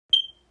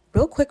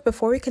Real quick,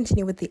 before we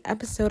continue with the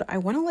episode, I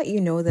want to let you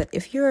know that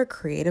if you're a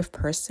creative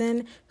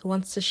person who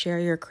wants to share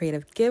your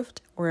creative gift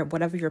or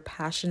whatever you're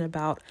passionate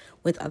about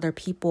with other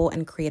people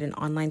and create an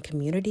online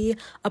community,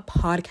 a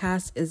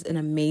podcast is an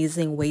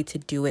amazing way to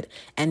do it.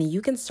 And you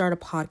can start a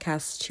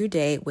podcast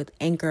today with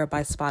Anchor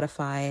by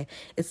Spotify.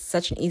 It's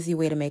such an easy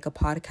way to make a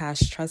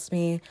podcast. Trust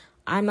me.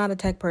 I'm not a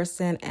tech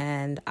person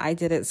and I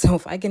did it. So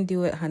if I can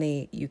do it,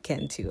 honey, you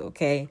can too,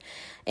 okay?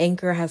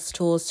 Anchor has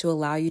tools to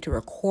allow you to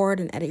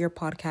record and edit your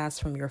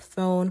podcast from your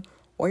phone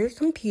or your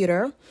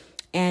computer.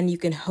 And you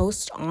can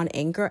host on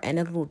Anchor and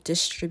it will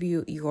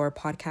distribute your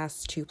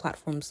podcast to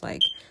platforms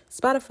like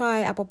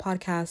Spotify, Apple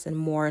Podcasts, and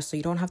more. So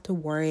you don't have to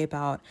worry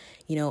about,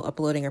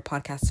 uploading your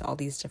podcast to all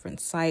these different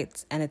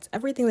sites. And it's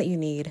everything that you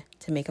need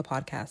to make a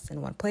podcast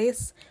in one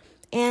place.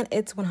 And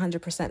it's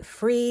 100%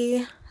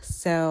 free.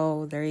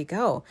 So there you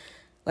go.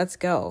 Let's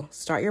go.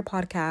 Start your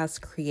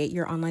podcast, create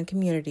your online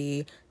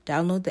community,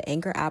 download the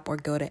Anchor app or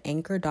go to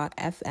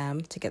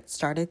anchor.fm to get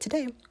started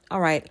today.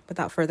 All right,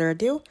 without further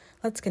ado,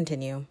 let's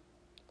continue.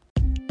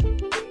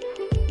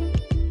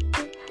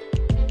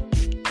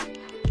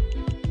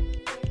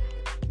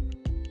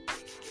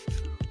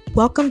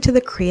 Welcome to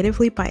the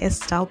Creatively by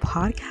Estelle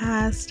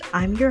podcast.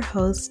 I'm your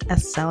host,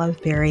 Estella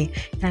Berry,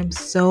 and I'm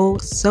so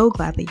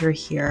glad that you're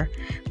here.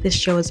 This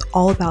show is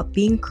all about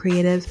being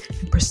creative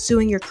and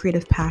pursuing your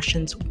creative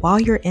passions while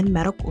you're in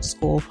medical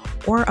school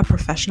or a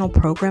professional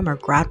program or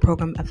grad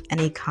program of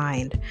any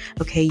kind.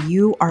 Okay,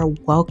 you are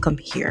welcome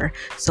here.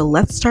 So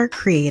let's start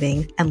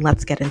creating and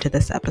let's get into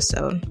this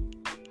episode.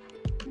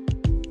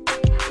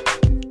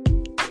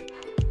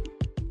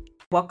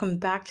 Welcome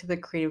back to the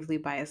Creatively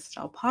by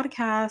Estelle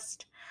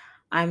podcast.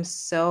 I'm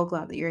so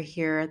glad that you're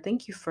here.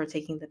 Thank you for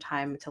taking the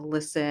time to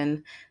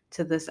listen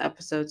to this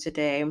episode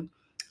today.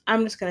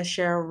 I'm just going to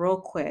share real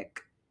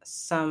quick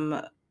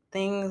some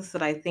things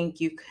that I think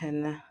you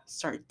can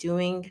start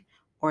doing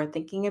or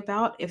thinking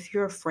about if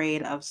you're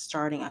afraid of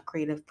starting a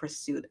creative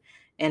pursuit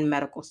in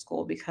medical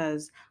school,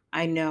 because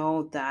I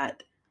know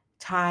that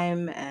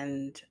time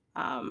and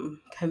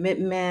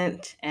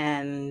commitment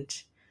and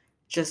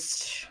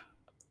just,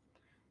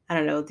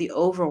 the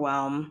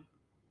overwhelm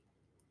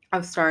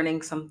of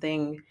starting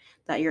something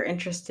that you're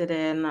interested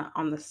in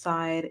on the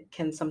side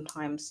can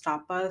sometimes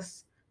stop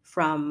us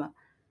from,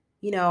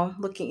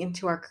 looking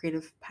into our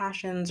creative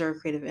passions or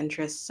creative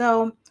interests.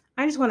 So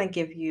I just want to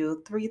give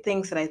you 3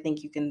 things that I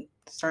think you can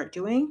start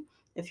doing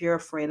if you're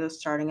afraid of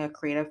starting a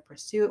creative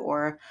pursuit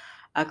or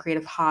a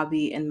creative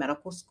hobby in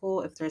medical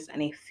school. If there's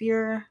any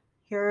fear,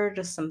 here are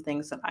just some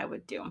things that I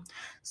would do.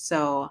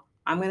 So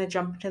I'm going to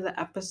jump into the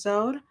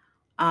episode.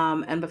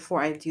 And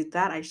before I do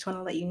that, I just want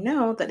to let you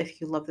know that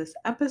if you love this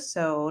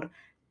episode,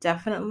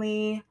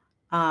 definitely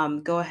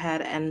go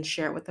ahead and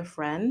share it with a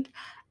friend.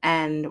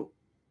 And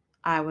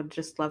I would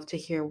just love to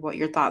hear what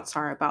your thoughts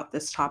are about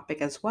this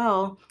topic as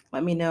well.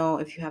 Let me know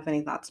if you have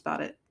any thoughts about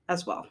it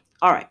as well.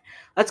 All right,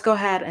 let's go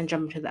ahead and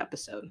jump into the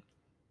episode.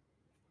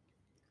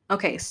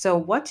 Okay, so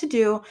what to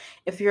do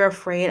if you're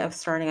afraid of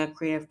starting a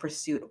creative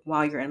pursuit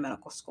while you're in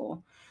medical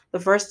school? The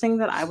first thing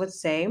that I would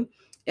say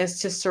is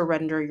to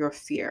surrender your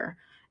fear.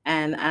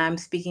 And I'm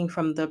speaking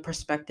from the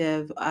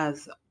perspective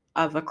of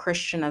a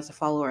Christian as a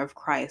follower of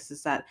Christ,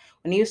 is that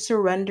when you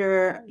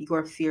surrender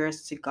your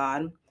fears to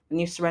God, when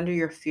you surrender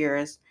your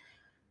fears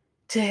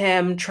to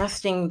Him,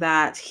 trusting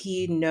that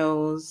He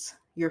knows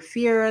your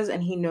fears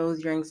and He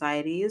knows your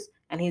anxieties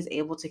and He's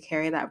able to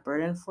carry that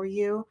burden for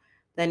you,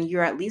 then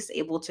you're at least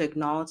able to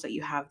acknowledge that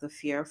you have the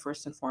fear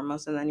first and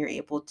foremost, and then you're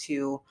able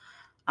to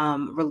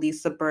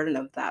release the burden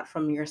of that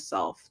from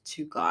yourself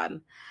to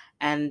God.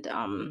 And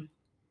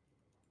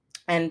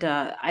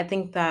I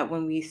think that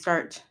when we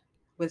start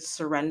with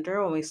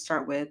surrender, when we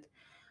start with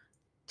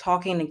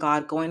talking to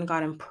God, going to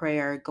God in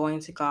prayer, going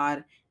to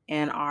God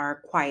in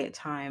our quiet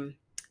time,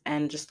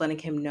 and just letting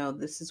Him know,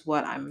 this is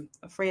what I'm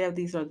afraid of.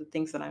 These are the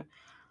things that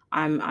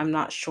I'm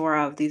not sure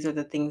of. These are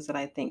the things that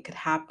I think could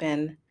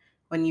happen.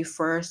 When you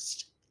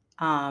first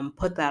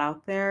put that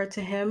out there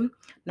to Him,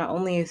 not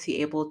only is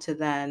He able to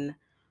then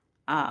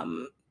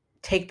um,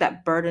 take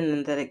that burden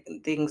and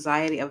the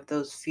anxiety of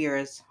those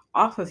fears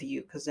off of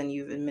you, because then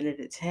you've admitted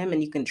it to Him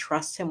and you can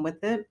trust Him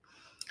with it.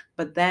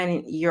 But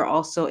then you're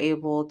also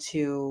able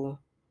to,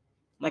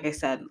 like I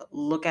said,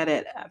 look at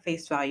it at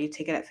face value,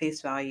 take it at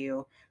face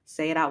value,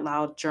 say it out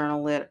loud,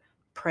 journal it,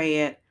 pray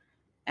it,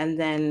 and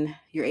then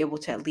you're able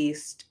to, at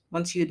least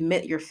once you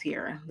admit your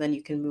fear, then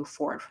you can move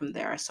forward from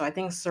there. So I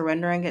think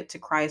surrendering it to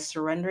Christ,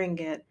 surrendering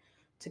it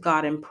to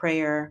God in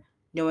prayer,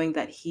 knowing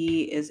that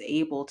He is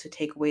able to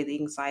take away the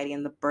anxiety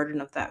and the burden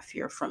of that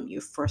fear from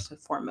you first and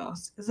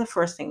foremost, is the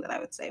first thing that I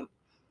would say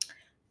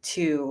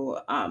to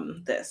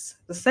this.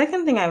 The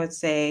second thing I would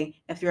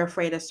say, if you're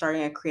afraid of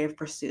starting a creative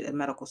pursuit in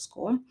medical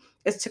school,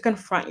 is to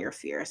confront your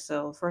fear.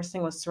 So first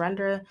thing was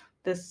surrender.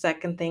 The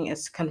second thing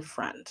is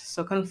confront.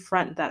 So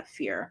confront that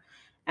fear.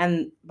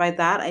 And by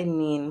that, I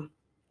mean,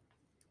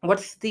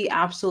 what's the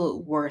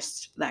absolute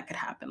worst that could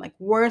happen? Like,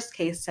 worst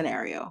case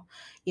scenario,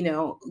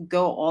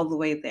 go all the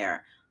way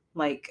there.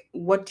 Like,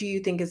 what do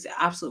you think is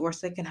the absolute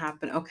worst that can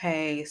happen?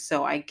 Okay,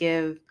 so I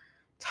give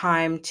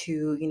time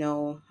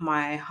to,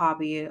 my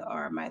hobby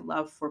or my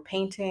love for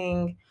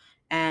painting.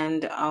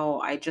 And oh,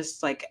 I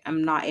just like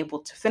am not able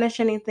to finish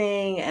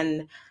anything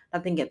and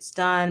nothing gets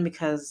done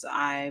because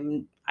I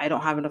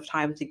don't have enough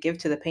time to give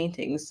to the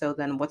painting. So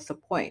then what's the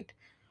point?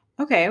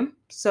 Okay,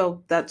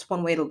 so that's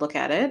one way to look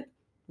at it.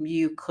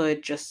 You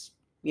could just,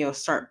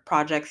 start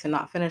projects and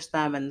not finish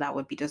them, and that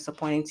would be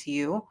disappointing to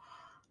you.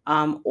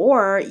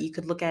 Or you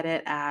could look at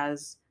it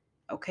as,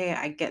 okay,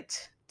 I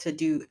get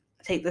to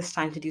take this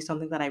time to do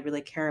something that I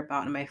really care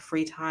about in my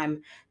free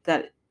time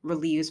that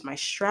relieves my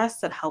stress,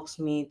 that helps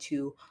me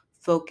to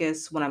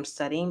focus when I'm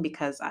studying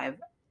because I've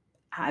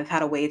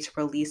had a way to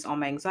release all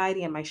my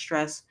anxiety and my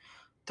stress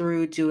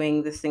through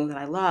doing this thing that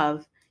I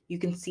love. You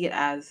can see it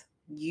as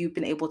you've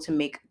been able to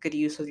make good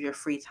use of your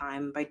free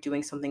time by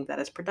doing something that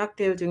is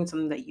productive, doing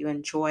something that you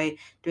enjoy,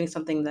 doing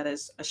something that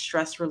is a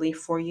stress relief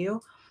for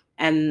you.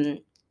 And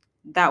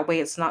that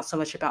way, it's not so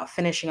much about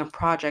finishing a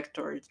project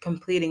or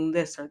completing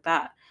this or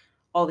that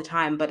all the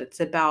time, but it's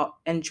about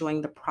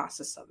enjoying the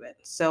process of it.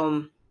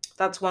 So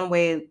that's one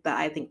way that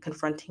I think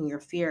confronting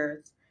your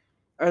fears,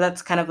 or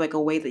that's kind of like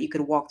a way that you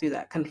could walk through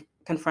that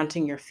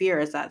confronting your fear,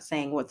 is that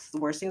saying what's the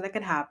worst thing that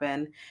could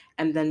happen,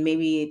 and then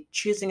maybe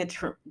choosing a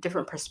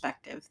different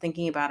perspective,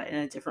 thinking about it in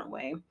a different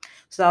way.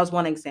 So that was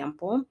one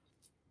example.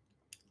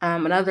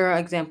 Another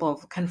example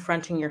of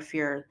confronting your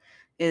fear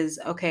is,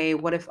 okay,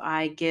 what if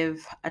I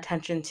give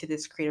attention to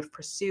this creative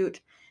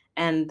pursuit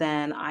and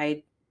then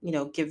I,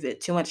 give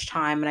it too much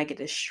time and I get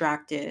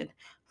distracted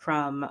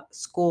from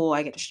school,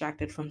 I get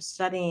distracted from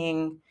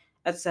studying,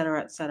 et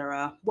cetera, et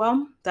cetera.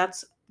 Well,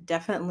 that's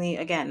definitely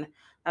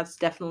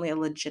a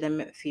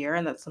legitimate fear.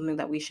 And that's something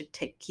that we should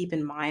keep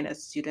in mind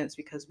as students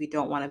because we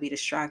don't want to be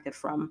distracted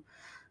from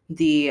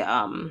the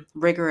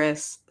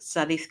rigorous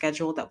study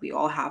schedule that we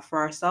all have for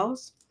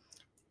ourselves.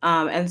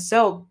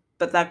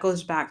 But that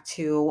goes back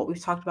to what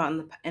we've talked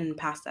about in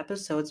past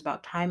episodes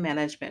about time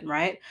management,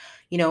 right?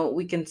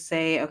 We can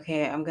say,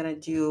 okay, I'm gonna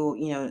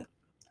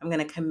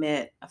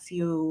commit a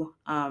few.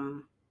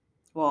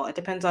 Well, it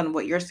depends on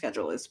what your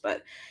schedule is,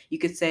 but you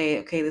could say,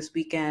 okay, this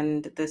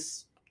weekend,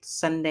 this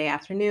Sunday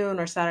afternoon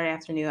or Saturday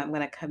afternoon, I'm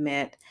gonna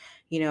commit,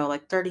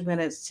 like 30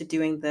 minutes to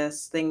doing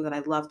this thing that I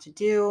love to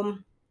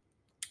do,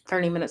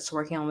 30 minutes to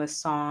working on this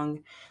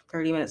song,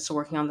 30 minutes to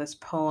working on this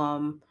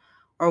poem,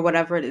 or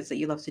whatever it is that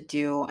you love to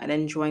do, and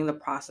enjoying the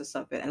process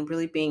of it and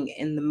really being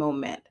in the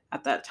moment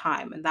at that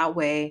time. And that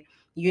way,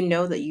 you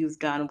know that you've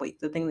done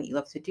the thing that you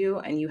love to do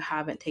and you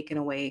haven't taken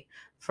away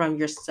from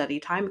your study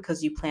time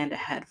because you planned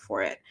ahead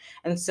for it.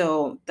 And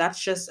so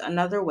that's just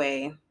another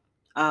way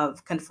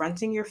of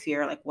confronting your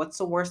fear, like what's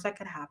the worst that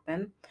could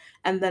happen,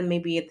 and then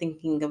maybe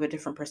thinking of a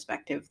different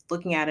perspective,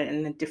 looking at it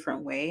in a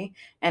different way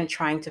and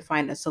trying to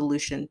find a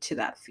solution to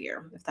that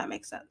fear, if that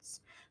makes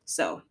sense.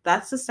 So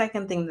that's the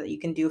second thing that you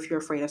can do if you're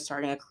afraid of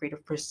starting a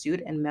creative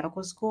pursuit in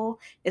medical school,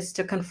 is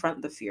to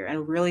confront the fear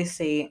and really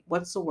say,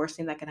 what's the worst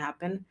thing that can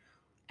happen?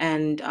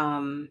 And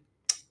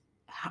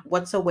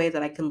what's a way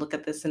that I can look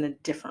at this in a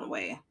different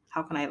way?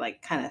 How can I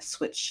like kind of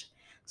switch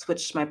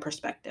my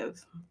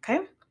perspective?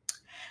 Okay.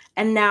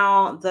 And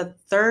now the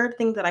third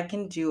thing that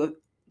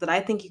that I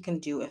think you can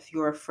do if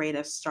you're afraid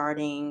of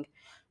starting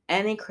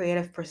any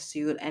creative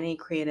pursuit, any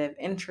creative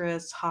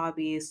interest,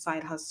 hobbies,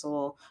 side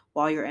hustle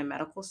while you're in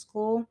medical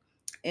school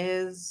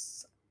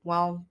is,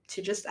 well,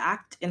 to just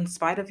act in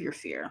spite of your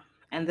fear.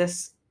 And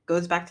this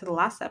goes back to the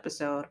last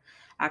episode,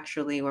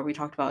 actually, where we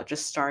talked about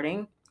just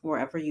starting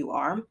wherever you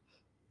are.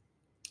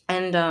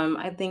 And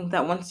I think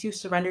that once you've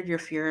surrendered your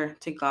fear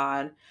to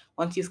God,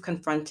 once you've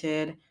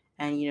confronted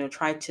and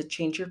tried to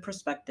change your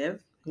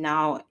perspective,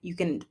 now you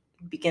can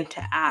begin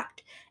to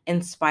act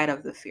in spite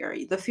of the fear.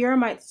 The fear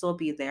might still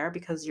be there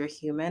because you're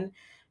human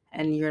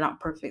and you're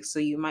not perfect. So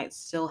you might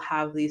still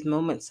have these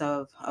moments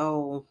of,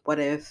 oh, what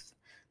if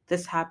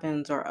this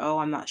happens? Or, oh,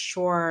 I'm not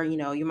sure.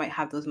 You might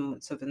have those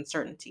moments of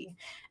uncertainty.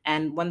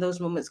 And when those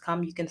moments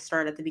come, you can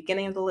start at the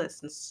beginning of the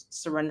list and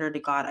surrender to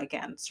God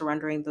again,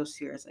 surrendering those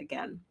fears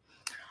again.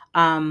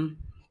 um,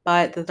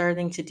 but the third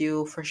thing to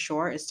do for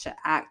sure is to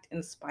act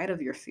in spite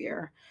of your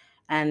fear.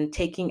 And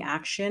taking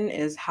action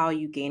is how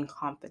you gain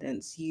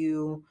confidence.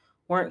 You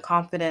weren't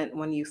confident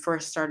when you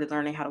first started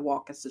learning how to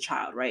walk as a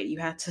child, right? You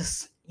had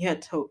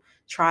to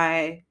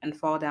try and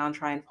fall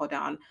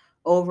down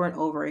over and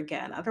over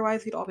again.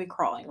 Otherwise, we'd all be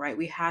crawling, right?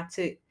 We had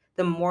to.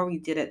 The more we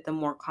did it, the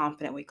more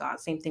confident we got.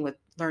 Same thing with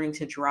learning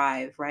to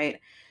drive, right?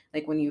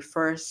 Like when you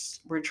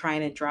first were trying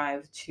to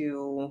drive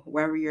to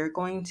wherever you're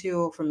going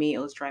to, for me, it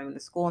was driving to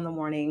school in the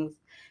mornings.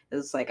 It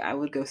was like I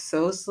would go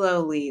so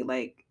slowly,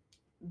 like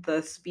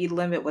the speed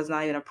limit was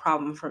not even a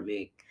problem for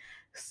me.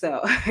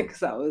 So,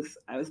 because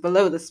I was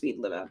below the speed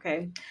limit,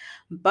 okay.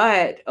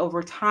 But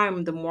over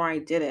time, the more I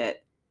did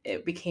it,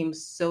 it became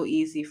so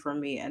easy for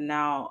me. And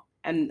now,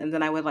 and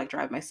then I would like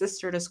drive my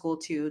sister to school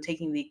too,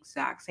 taking the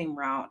exact same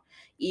route,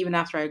 even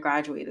after I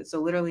graduated.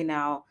 So literally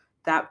now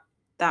that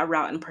that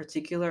route in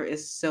particular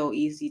is so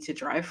easy to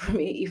drive for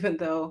me, even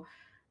though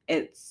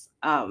it's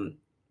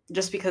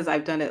just because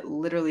I've done it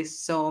literally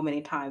so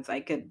many times. I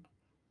could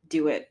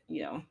do it,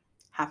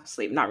 half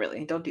asleep. Not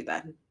really. Don't do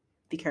that.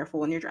 be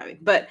careful when you're driving.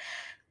 But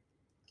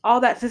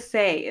all that to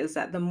say is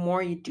that the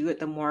more you do it,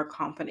 the more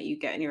confident you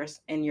get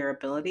in your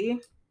ability.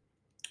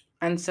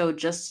 And so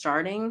just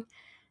starting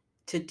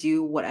to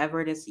do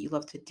whatever it is that you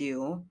love to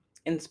do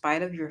in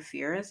spite of your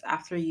fears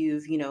after you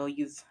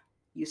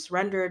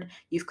surrendered,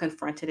 you've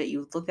confronted it,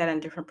 you've looked at it in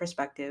different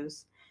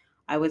perspectives.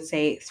 I would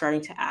say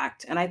starting to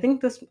act. And I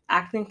think this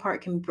acting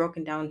part can be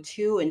broken down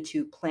too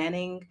into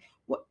planning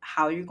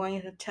how you're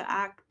going to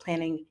act,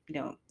 planning,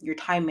 your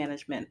time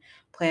management,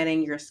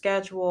 planning your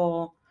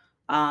schedule,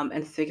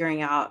 and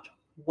figuring out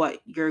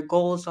what your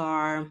goals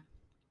are.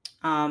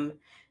 um,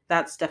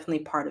 that's definitely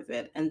part of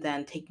it. And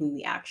then taking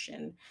the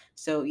action.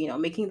 So,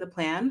 making the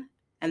plan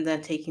and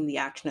then taking the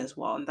action as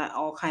well. And that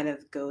all kind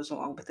of goes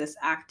along with this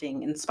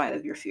acting in spite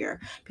of your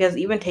fear. Because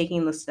even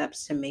taking the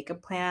steps to make a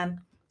plan,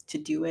 to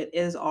do it,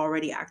 is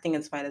already acting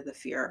in spite of the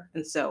fear.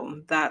 And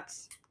so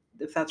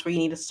if that's where you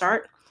need to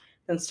start,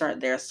 then start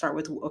there. Start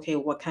with, okay,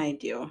 what can I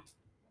do?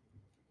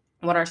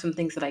 What are some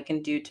things that I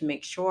can do to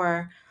make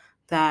sure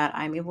that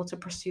I'm able to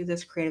pursue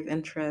this creative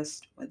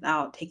interest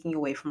without taking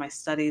away from my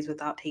studies,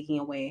 without taking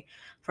away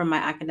from my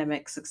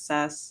academic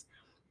success,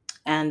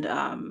 and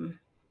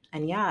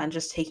yeah, and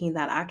just taking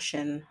that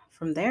action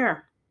from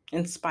there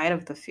in spite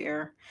of the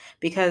fear.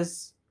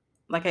 Because,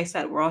 like I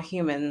said, we're all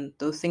human;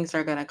 those things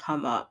are going to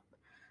come up.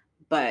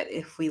 But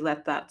if we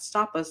let that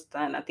stop us,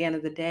 then at the end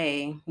of the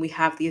day, we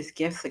have these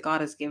gifts that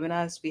God has given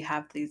us. We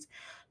have these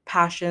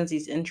passions,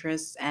 these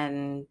interests,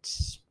 and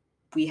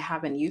we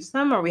haven't used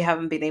them, or we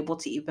haven't been able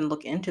to even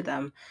look into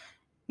them.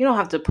 You don't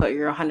have to put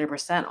your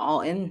 100%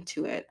 all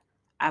into it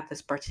at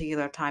this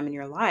particular time in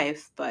your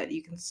life, but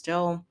you can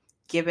still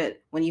give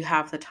it, when you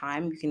have the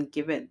time, you can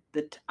give it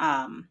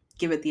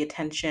the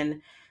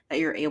attention that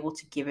you're able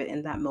to give it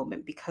in that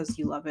moment, because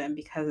you love it and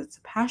because it's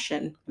a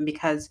passion and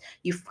because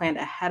you've planned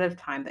ahead of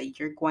time that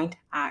you're going to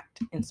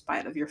act in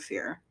spite of your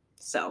fear.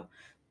 So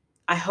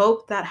I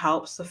hope that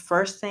helps. The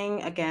first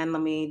thing, again,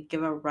 let me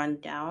give a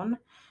rundown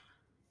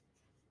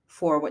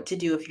for what to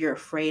do if you're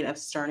afraid of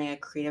starting a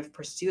creative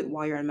pursuit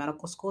while you're in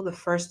medical school. The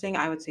first thing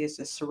I would say is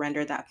to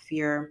surrender that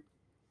fear.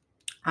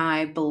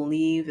 I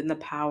believe in the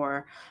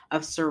power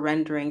of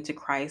surrendering to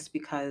Christ,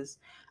 because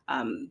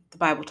the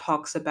Bible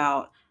talks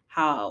about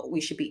how we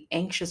should be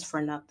anxious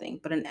for nothing,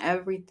 but in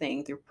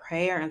everything, through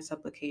prayer and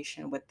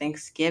supplication with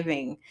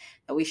thanksgiving,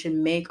 that we should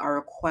make our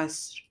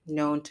requests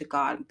known to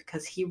God,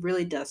 because He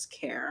really does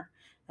care.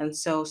 And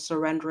so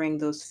surrendering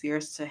those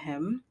fears to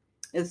Him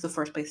is the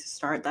first place to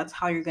start. That's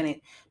how you're going to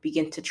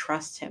begin to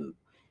trust Him,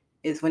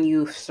 is when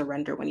you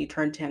surrender, when you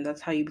turn to Him.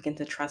 That's how you begin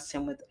to trust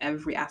Him with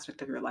every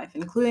aspect of your life,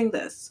 including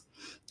this.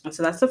 And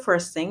so that's the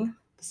first thing.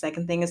 The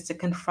second thing is to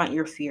confront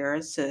your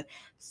fears.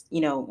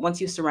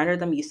 Once you surrender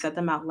them, you said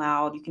them out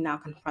loud, you can now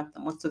confront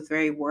them. What's the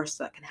very worst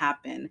that can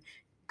happen?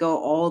 Go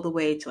all the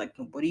way to, like,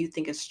 what do you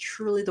think is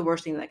truly the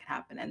worst thing that can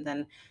happen? And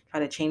then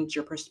try to change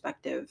your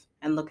perspective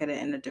and look at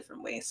it in a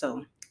different way.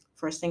 So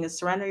first thing is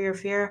surrender your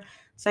fear.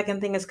 Second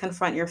thing is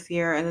confront your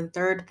fear. And the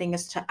third thing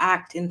is to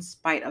act in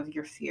spite of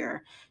your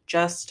fear.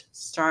 Just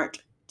start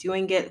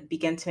doing it.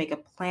 Begin to make a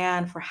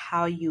plan for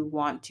how you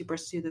want to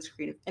pursue this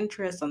creative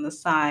interest on the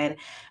side,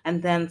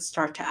 and then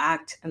start to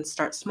act and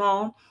start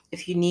small.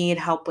 If you need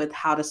help with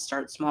how to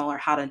start small or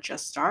how to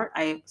just start,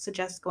 I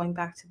suggest going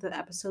back to the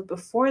episode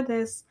before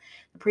this,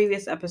 the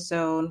previous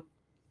episode.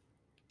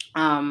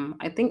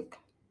 I think,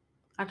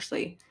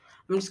 actually,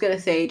 I'm just going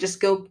to say, just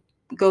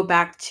go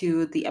back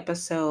to the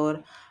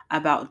episode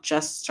about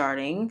just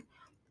starting.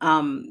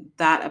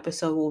 That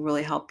episode will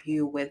really help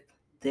you with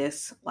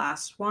this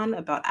last one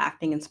about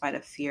acting in spite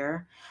of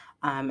fear.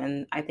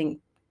 And I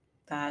think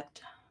that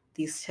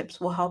these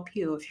tips will help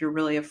you if you're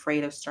really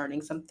afraid of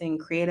starting something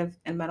creative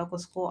in medical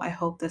school. I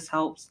hope this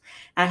helps.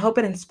 And I hope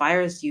it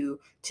inspires you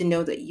to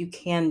know that you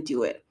can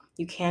do it.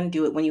 You can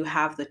do it when you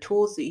have the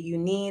tools that you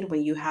need,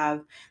 when you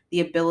have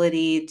the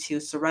ability to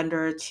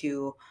surrender,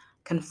 to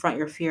confront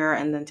your fear,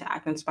 and then to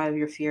act in spite of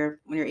your fear,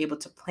 when you're able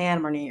to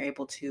plan, when you're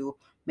able to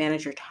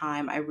manage your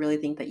time. I really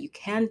think that you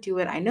can do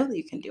it. I know that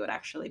you can do it,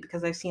 actually,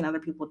 because I've seen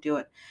other people do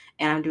it,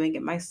 and I'm doing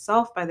it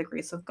myself by the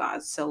grace of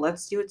God. So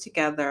let's do it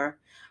together.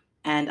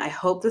 And I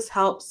hope this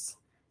helps.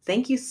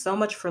 Thank you so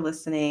much for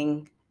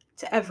listening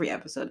to every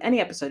episode,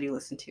 any episode you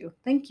listen to.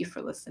 Thank you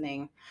for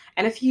listening.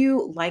 And if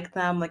you like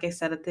them, like I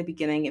said at the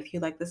beginning, if you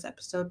like this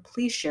episode,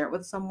 please share it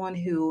with someone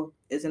who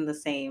is in the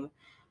same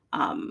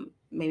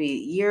maybe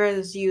year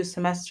as you,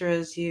 semester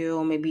as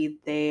you. Maybe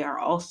they are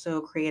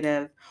also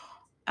creative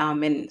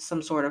in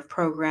some sort of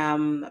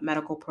program,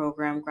 medical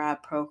program,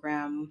 grad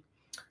program,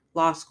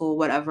 law school,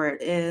 whatever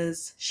it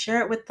is.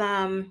 Share it with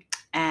them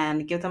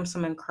and give them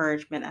some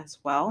encouragement as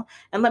well.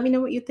 And let me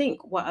know what you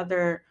think. What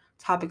other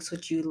topics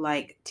would you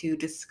like to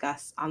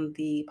discuss on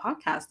the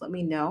podcast? Let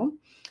me know.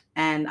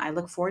 And I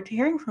look forward to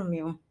hearing from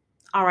you.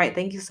 All right.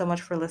 Thank you so much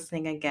for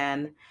listening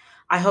again.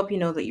 I hope you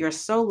know that you're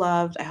so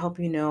loved. I hope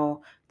you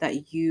know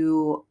that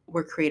you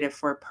were created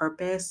for a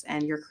purpose,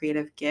 and your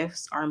creative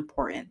gifts are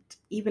important,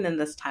 even in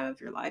this time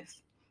of your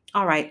life.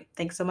 All right.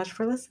 Thanks so much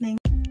for listening.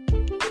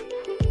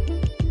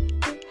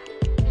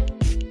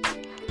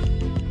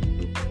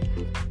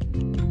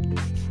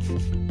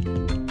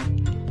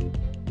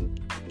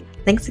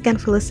 Thanks again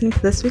for listening to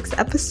this week's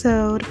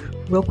episode.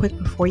 Real quick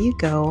before you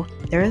go,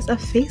 there is a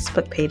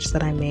Facebook page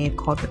that I made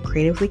called the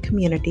Creatively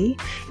Community,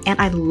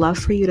 and I'd love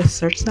for you to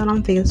search that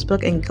on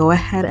Facebook and go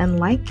ahead and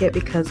like it,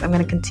 because I'm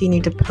going to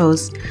continue to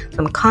post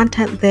some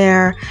content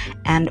there,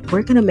 and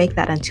we're going to make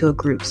that into a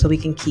group so we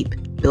can keep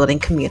building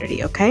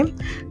community, okay?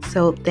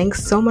 So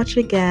thanks so much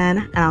again,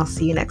 and I'll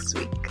see you next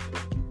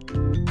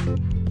week.